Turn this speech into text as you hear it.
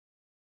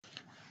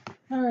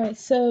All right,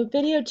 so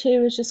video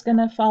 2 is just going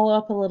to follow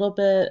up a little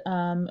bit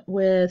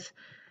with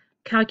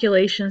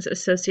calculations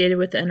associated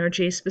with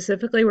energy.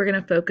 Specifically, we're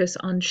going to focus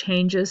on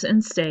changes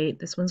in state.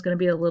 This one's going to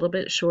be a little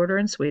bit shorter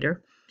and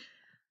sweeter.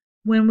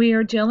 When we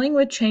are dealing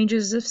with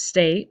changes of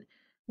state,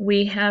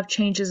 we have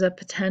changes of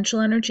potential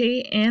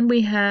energy, and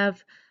we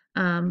have,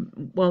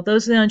 well,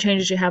 those are the only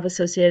changes you have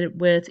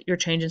associated with your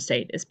change in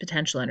state is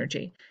potential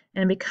energy.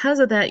 And because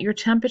of that, your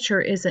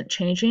temperature isn't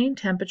changing.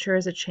 Temperature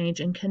is a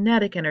change in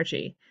kinetic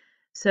energy.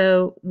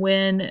 So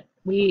when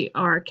we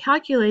are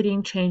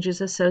calculating changes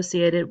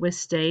associated with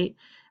state,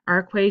 our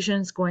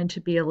equation is going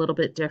to be a little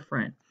bit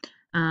different.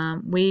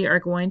 We are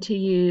going to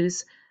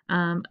use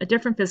a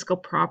different physical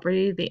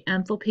property, the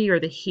enthalpy or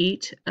the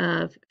heat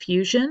of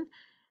fusion,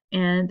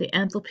 and the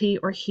enthalpy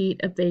or heat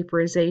of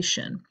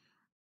vaporization.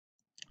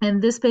 And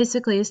this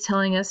basically is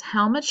telling us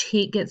how much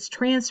heat gets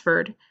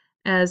transferred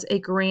as a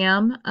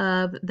gram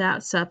of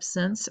that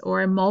substance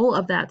or a mole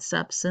of that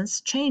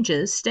substance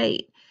changes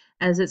state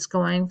as it's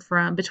going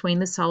from between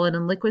the solid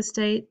and liquid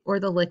state or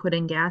the liquid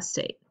and gas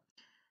state.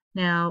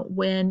 Now,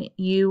 when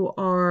you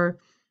are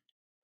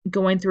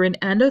going through an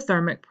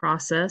endothermic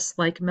process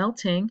like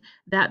melting,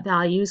 that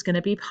value is going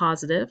to be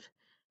positive.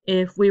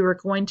 If we were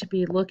going to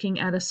be looking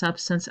at a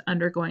substance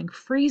undergoing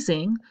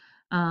freezing,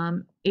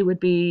 it would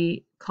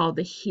be called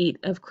the heat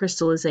of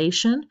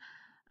crystallization,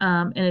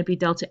 and it'd be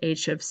delta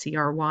H of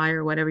CRY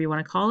or whatever you want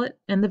to call it.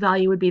 And the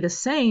value would be the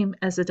same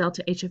as the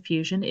delta H of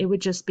fusion. It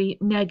would just be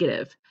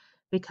negative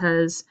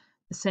because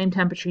the same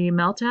temperature you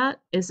melt at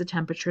is the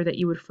temperature that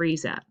you would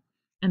freeze at.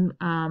 And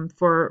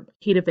for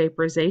heat of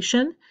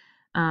vaporization,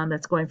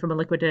 that's going from a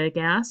liquid to a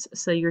gas.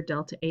 So your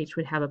delta H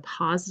would have a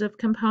positive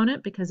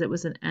component because it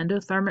was an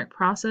endothermic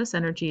process.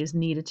 Energy is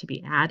needed to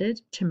be added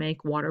to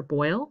make water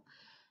boil.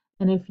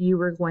 And if you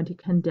were going to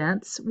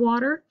condense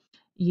water,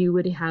 you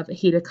would have a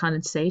heat of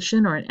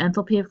condensation or an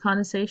enthalpy of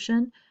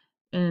condensation.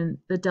 And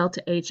the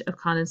delta H of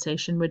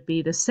condensation would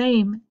be the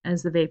same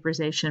as the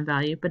vaporization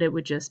value, but it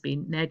would just be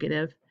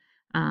negative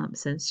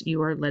since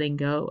you are letting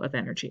go of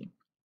energy.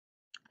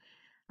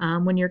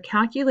 When you're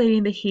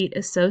calculating the heat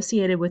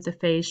associated with the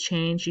phase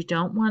change, you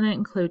don't want to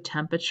include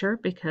temperature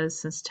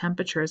because since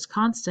temperature is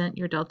constant,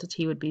 your delta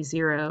T would be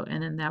 0,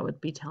 and then that would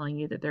be telling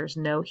you that there's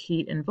no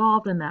heat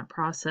involved in that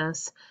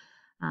process,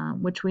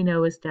 which we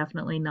know is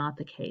definitely not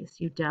the case.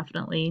 You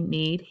definitely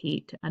need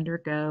heat to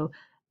undergo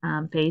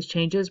phase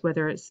changes,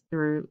 whether it's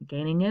through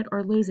gaining it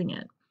or losing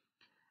it.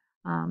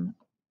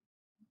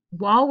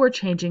 While we're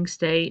changing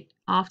state,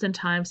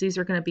 oftentimes these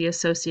are going to be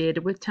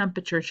associated with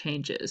temperature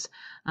changes,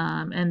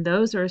 and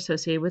those are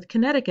associated with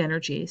kinetic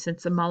energy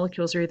since the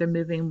molecules are either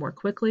moving more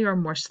quickly or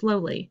more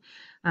slowly.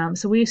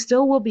 So we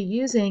still will be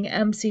using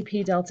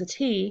MCP delta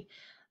T.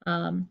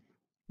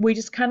 We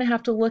just kind of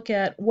have to look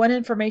at what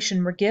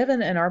information we're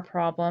given in our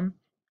problem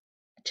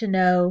to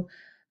know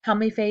how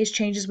many phase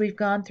changes we've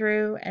gone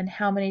through and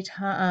how many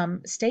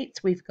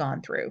states we've gone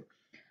through,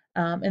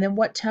 and then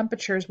what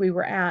temperatures we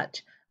were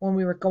at when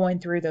we were going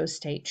through those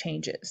state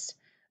changes.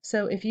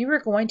 So if you were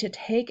going to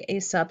take a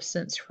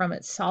substance from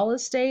its solid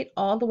state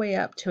all the way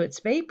up to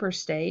its vapor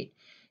state,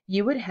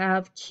 you would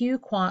have Q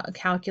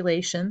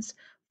calculations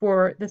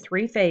for the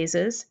 3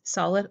 phases,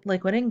 solid,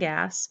 liquid, and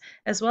gas,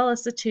 as well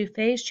as the 2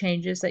 phase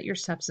changes that your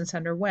substance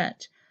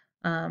underwent,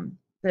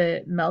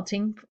 the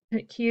melting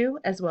Q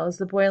as well as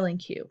the boiling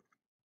Q.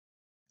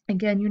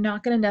 Again, you're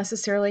not going to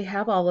necessarily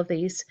have all of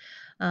these,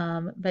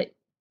 but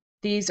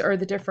these are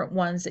the different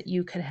ones that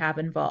you could have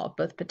involved,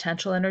 both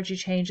potential energy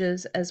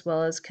changes as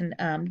well as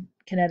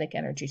kinetic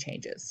energy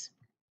changes.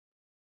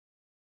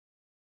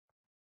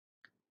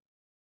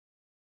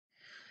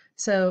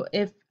 So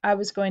if I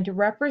was going to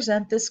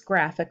represent this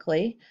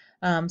graphically,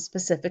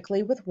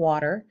 specifically with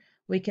water,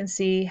 we can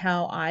see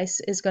how ice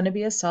is going to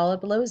be a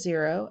solid below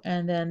 0,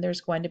 and then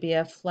there's going to be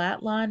a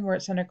flat line where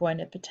it's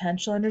undergoing a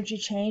potential energy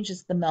change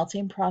as the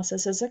melting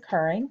process is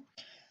occurring.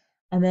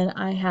 And then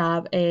I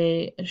have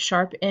a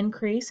sharp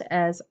increase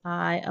as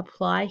I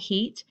apply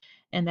heat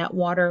and that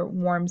water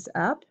warms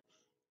up.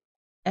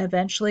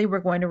 Eventually, we're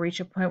going to reach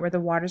a point where the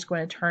water is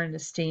going to turn into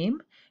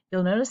steam.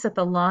 You'll notice that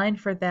the line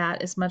for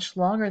that is much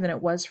longer than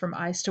it was from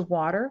ice to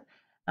water.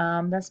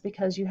 That's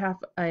because you have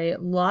a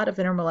lot of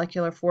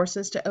intermolecular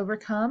forces to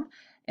overcome.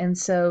 And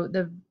so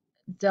the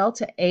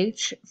delta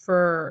H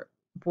for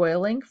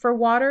boiling for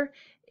water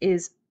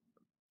is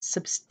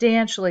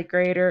substantially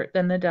greater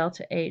than the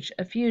delta H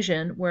of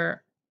fusion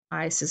where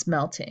ice is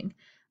melting.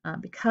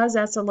 Because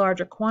that's a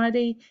larger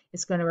quantity,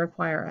 it's going to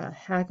require a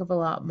heck of a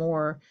lot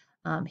more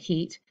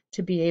heat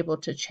to be able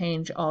to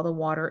change all the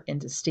water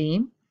into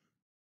steam.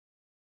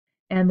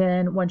 And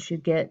then once you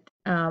get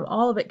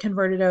all of it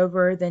converted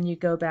over, then you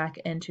go back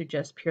into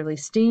just purely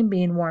steam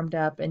being warmed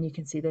up, and you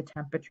can see the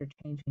temperature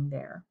changing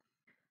there.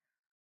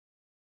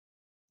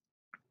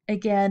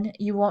 Again,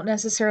 you won't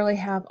necessarily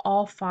have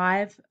all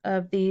 5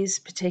 of these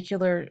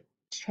particular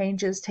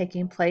changes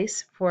taking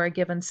place for a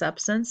given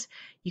substance.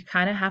 You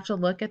kind of have to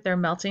look at their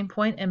melting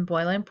point and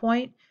boiling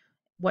point.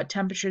 What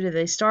temperature do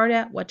they start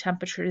at? What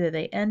temperature do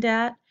they end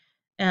at?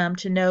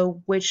 To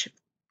know which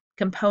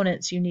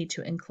components you need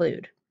to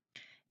include.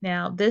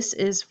 Now, this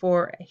is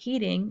for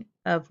heating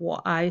of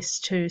ice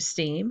to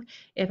steam.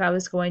 If I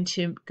was going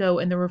to go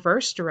in the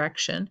reverse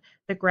direction,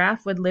 the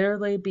graph would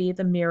literally be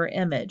the mirror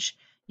image.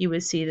 You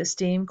would see the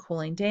steam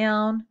cooling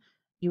down.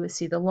 You would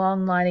see the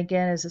long line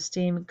again as the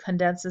steam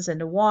condenses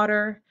into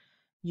water.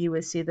 You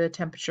would see the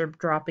temperature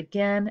drop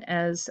again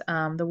as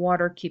the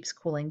water keeps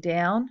cooling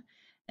down.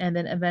 And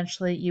then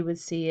eventually you would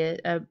see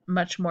a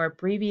much more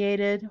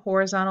abbreviated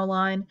horizontal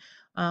line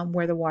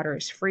where the water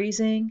is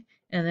freezing,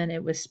 and then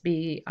it would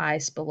be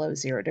ice below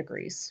 0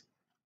 degrees.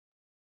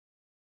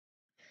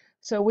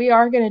 So we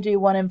are going to do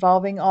one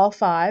involving all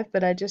 5,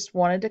 but I just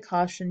wanted to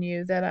caution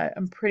you that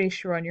I'm pretty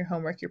sure on your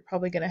homework you're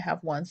probably going to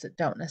have ones that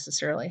don't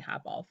necessarily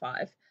have all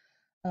 5.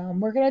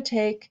 We're going to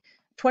take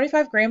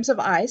 25 grams of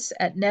ice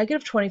at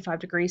negative 25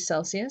 degrees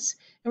Celsius,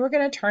 and we're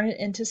going to turn it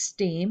into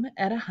steam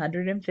at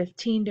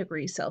 115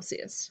 degrees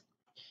Celsius.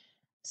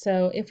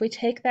 So if we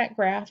take that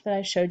graph that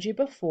I showed you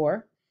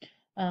before,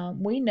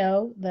 we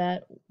know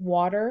that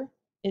water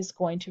is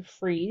going to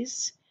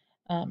freeze.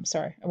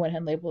 Sorry, I went ahead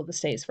and labeled the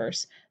states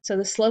first. So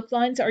the slope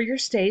lines are your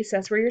states.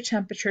 That's where your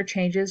temperature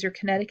changes, your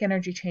kinetic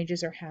energy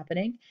changes are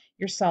happening,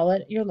 your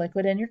solid, your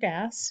liquid, and your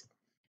gas.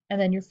 And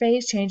then your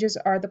phase changes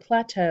are the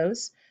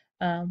plateaus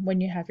when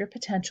you have your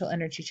potential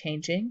energy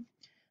changing.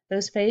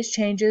 Those phase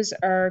changes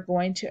are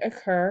going to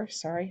occur,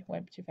 sorry,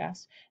 went too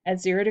fast, at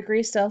 0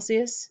 degrees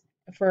Celsius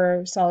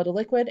for solid to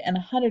liquid and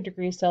 100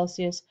 degrees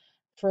Celsius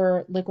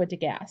for liquid to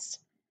gas.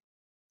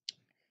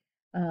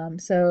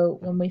 So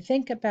when we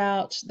think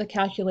about the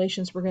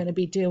calculations we're going to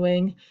be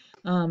doing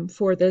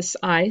for this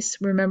ice,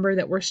 remember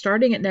that we're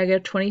starting at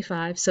negative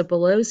 25, so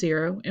below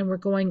 0, and we're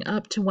going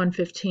up to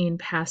 115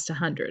 past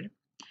 100.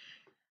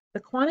 The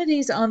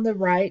quantities on the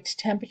right,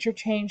 temperature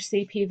change,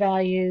 CP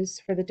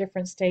values for the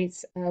different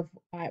states of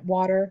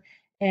water,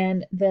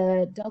 and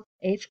the delta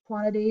H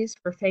quantities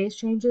for phase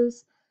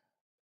changes,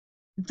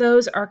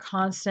 those are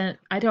constant.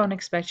 I don't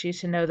expect you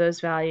to know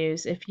those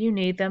values. If you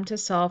need them to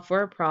solve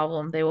for a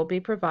problem, they will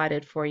be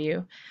provided for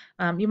you.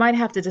 You might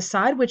have to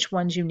decide which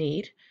ones you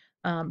need,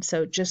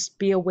 so just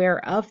be aware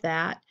of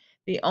that.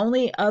 The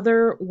only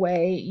other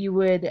way you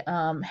would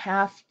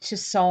have to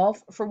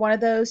solve for one of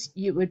those,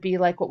 you would be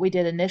like what we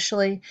did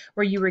initially,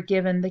 where you were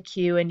given the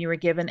Q and you were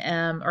given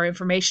M, or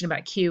information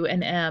about Q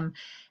and M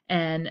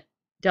and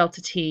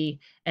delta T,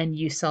 and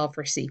you solve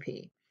for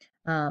CP.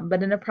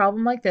 But in a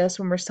problem like this,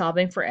 when we're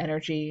solving for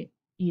energy,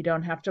 you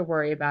don't have to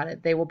worry about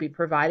it. They will be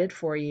provided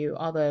for you,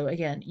 although,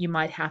 again, you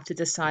might have to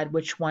decide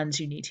which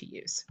ones you need to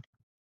use.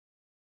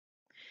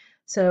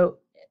 So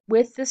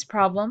with this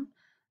problem,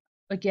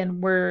 again,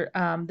 we're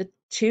the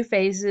two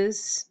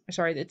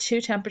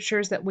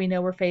temperatures that we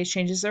know where phase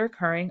changes are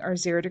occurring are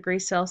 0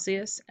 degrees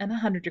Celsius and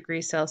 100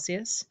 degrees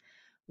Celsius.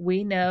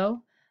 We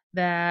know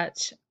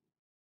that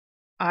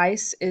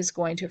ice is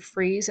going to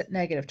freeze at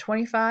negative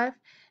 25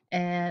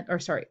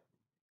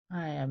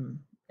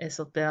 it's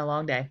been a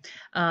long day.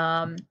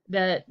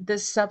 That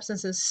this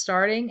substance is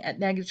starting at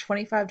negative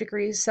 25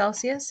 degrees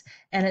Celsius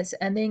and it's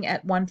ending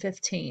at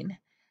 115.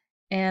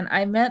 And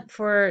I meant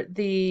for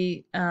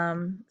the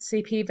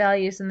CP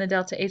values and the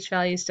delta H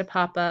values to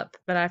pop up,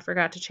 but I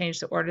forgot to change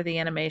the order of the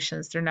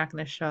animations. They're not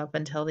going to show up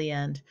until the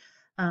end.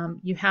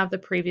 You have the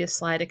previous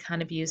slide to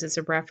kind of use as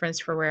a reference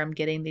for where I'm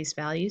getting these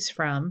values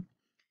from.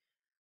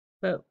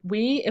 But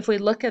if we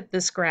look at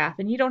this graph,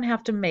 and you don't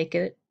have to make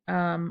it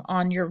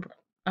on your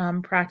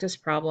practice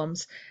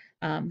problems,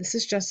 this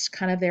is just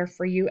kind of there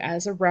for you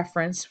as a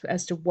reference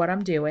as to what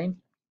I'm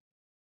doing.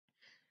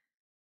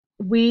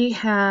 We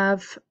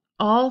have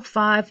all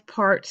 5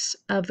 parts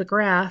of the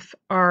graph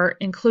are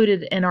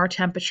included in our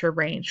temperature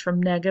range from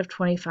negative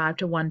 25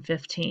 to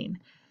 115.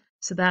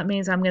 So that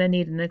means I'm going to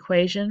need an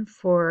equation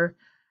for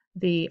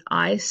the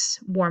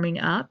ice warming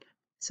up.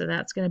 So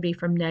that's going to be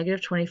from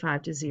negative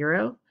 25 to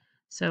 0.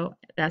 So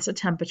that's a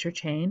temperature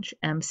change,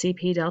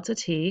 MCP delta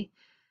T.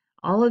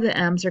 All of the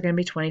M's are going to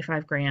be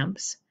 25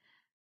 grams.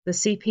 The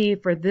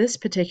CP for this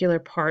particular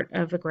part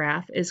of the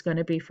graph is going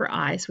to be for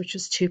ice, which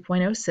is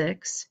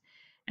 2.06.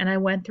 And I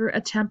went through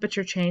a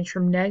temperature change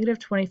from negative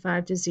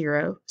 25 to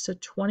 0, so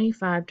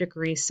 25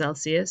 degrees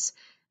Celsius.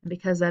 And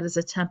because that is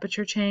a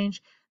temperature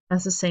change,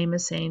 that's the same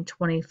as saying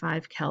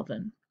 25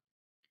 Kelvin.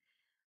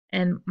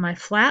 And my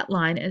flat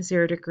line at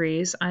 0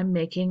 degrees, I'm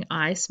making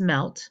ice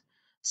melt.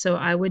 So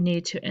I would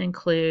need to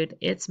include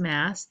its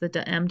mass,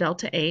 the m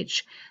delta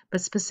H,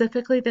 but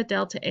specifically the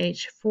delta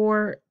H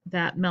for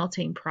that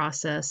melting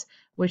process,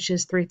 which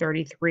is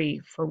 333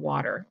 for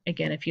water.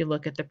 Again, if you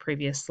look at the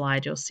previous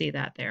slide, you'll see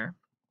that there.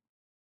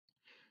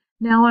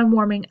 Now I'm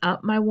warming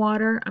up my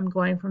water. I'm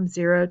going from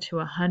 0 to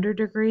 100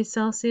 degrees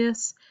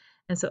Celsius.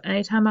 And so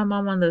anytime I'm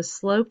on one of those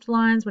sloped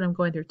lines, when I'm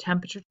going through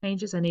temperature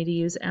changes, I need to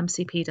use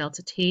MCP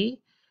delta T.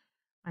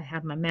 I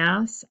have my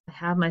mass, I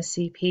have my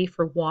CP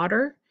for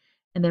water,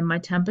 and then my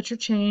temperature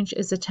change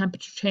is a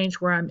temperature change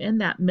where I'm in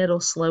that middle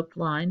sloped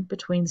line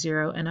between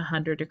 0 and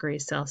 100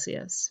 degrees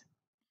Celsius.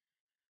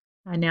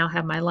 I now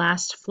have my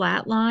last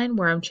flat line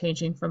where I'm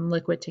changing from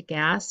liquid to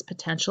gas,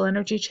 potential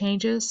energy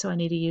changes, so I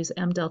need to use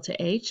M delta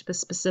H, but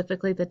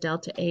specifically the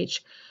delta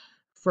H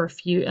for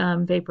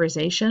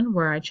vaporization,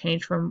 where I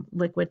change from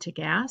liquid to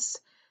gas,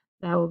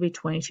 that will be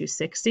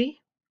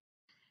 2260.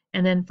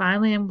 And then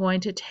finally, I'm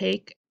going to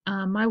take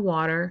my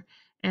water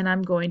and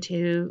I'm going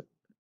to,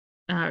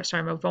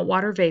 my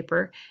water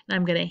vapor, and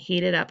I'm going to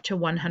heat it up to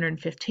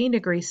 115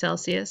 degrees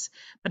Celsius,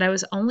 but I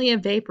was only a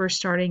vapor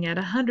starting at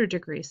 100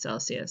 degrees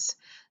Celsius.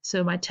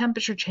 So my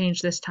temperature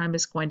change this time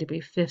is going to be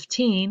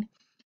 15.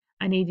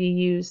 I need to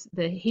use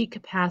the heat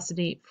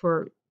capacity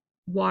for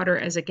water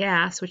as a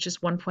gas, which is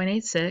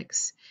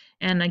 1.86.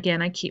 And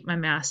again, I keep my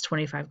mass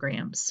 25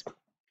 grams.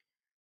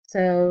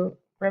 So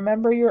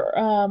remember your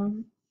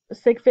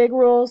sig fig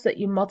rules that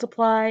you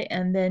multiply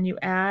and then you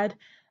add.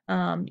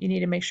 You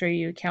need to make sure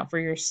you account for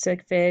your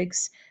sig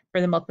figs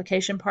for the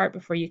multiplication part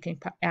before you can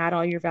add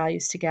all your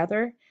values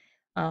together.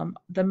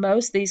 The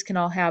most these can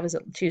all have is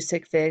 2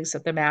 sig figs.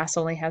 If the mass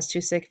only has 2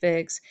 sig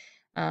figs,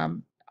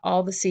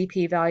 all the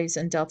CP values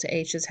and delta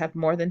H's have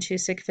more than 2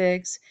 sig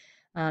figs.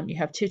 You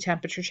have 2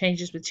 temperature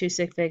changes with 2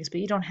 sig figs, but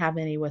you don't have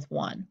any with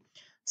 1.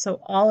 So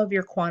all of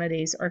your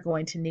quantities are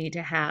going to need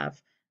to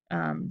have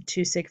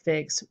 2 sig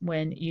figs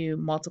when you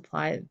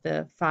multiply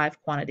the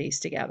 5 quantities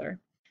together.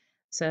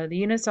 So the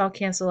units all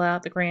cancel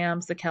out, the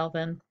grams, the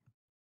Kelvin.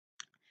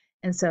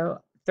 And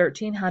so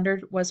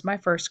 1300 was my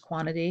first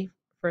quantity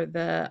for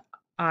the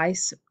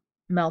ice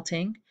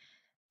melting,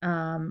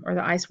 or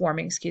the ice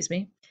warming, excuse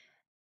me.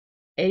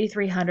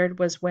 8300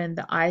 was when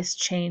the ice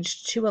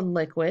changed to a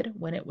liquid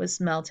when it was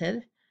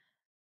melted.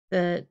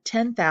 The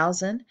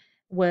 10,000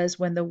 was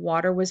when the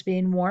water was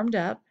being warmed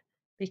up,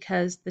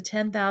 because the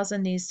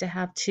 10,000 needs to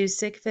have 2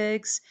 sig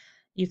figs.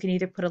 You can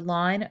either put a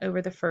line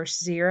over the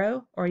first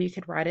 0 or you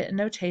could write it in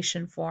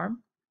notation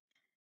form.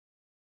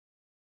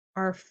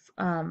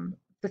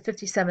 The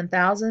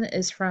 57,000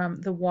 is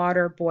from the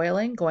water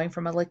boiling, going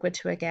from a liquid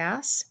to a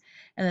gas.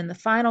 And then the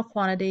final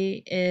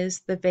quantity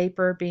is the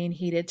vapor being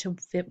heated to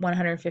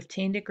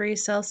 115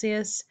 degrees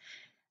Celsius.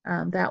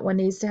 That one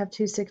needs to have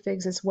 2 sig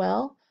figs as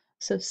well.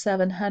 So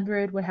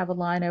 700 would have a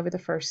line over the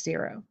first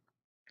 0.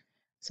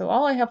 So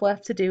all I have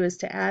left to do is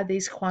to add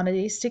these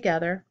quantities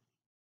together.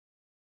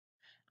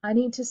 I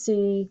need to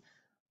see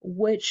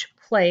which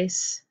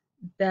place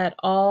that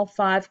all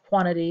 5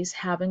 quantities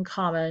have in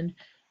common.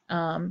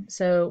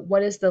 So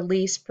what is the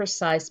least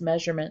precise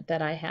measurement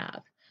that I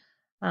have,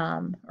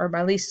 or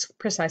my least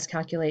precise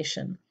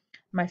calculation?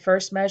 My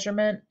first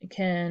measurement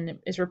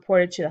is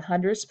reported to the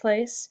hundredths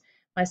place.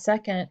 My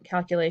second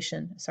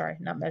calculation, sorry,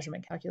 not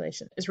measurement,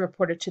 calculation, is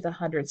reported to the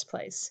hundredths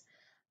place.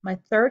 My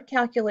third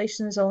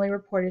calculation is only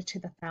reported to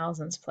the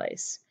thousands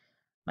place.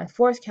 My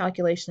fourth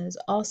calculation is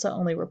also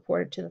only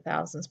reported to the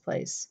thousands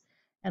place.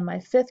 And my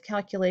fifth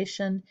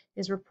calculation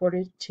is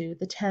reported to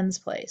the tens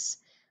place.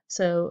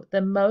 So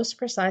the most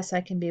precise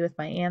I can be with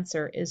my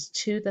answer is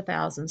to the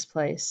thousands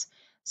place.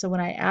 So when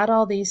I add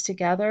all these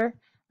together,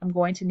 I'm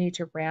going to need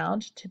to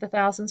round to the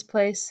thousands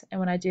place, and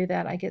when I do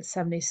that, I get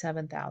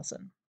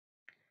 77,000.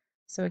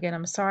 So again,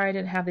 I'm sorry I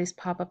didn't have these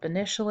pop up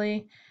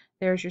initially.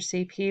 There's your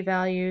CP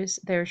values,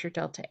 there's your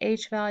delta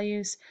H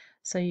values.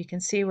 So you can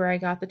see where I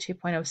got the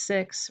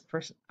 2.06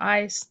 for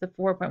ice, the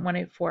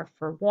 4.184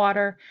 for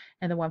water,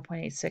 and the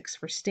 1.86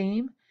 for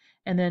steam.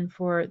 And then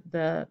for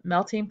the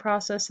melting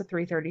process, the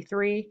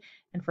 333,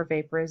 and for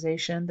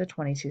vaporization, the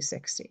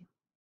 2260.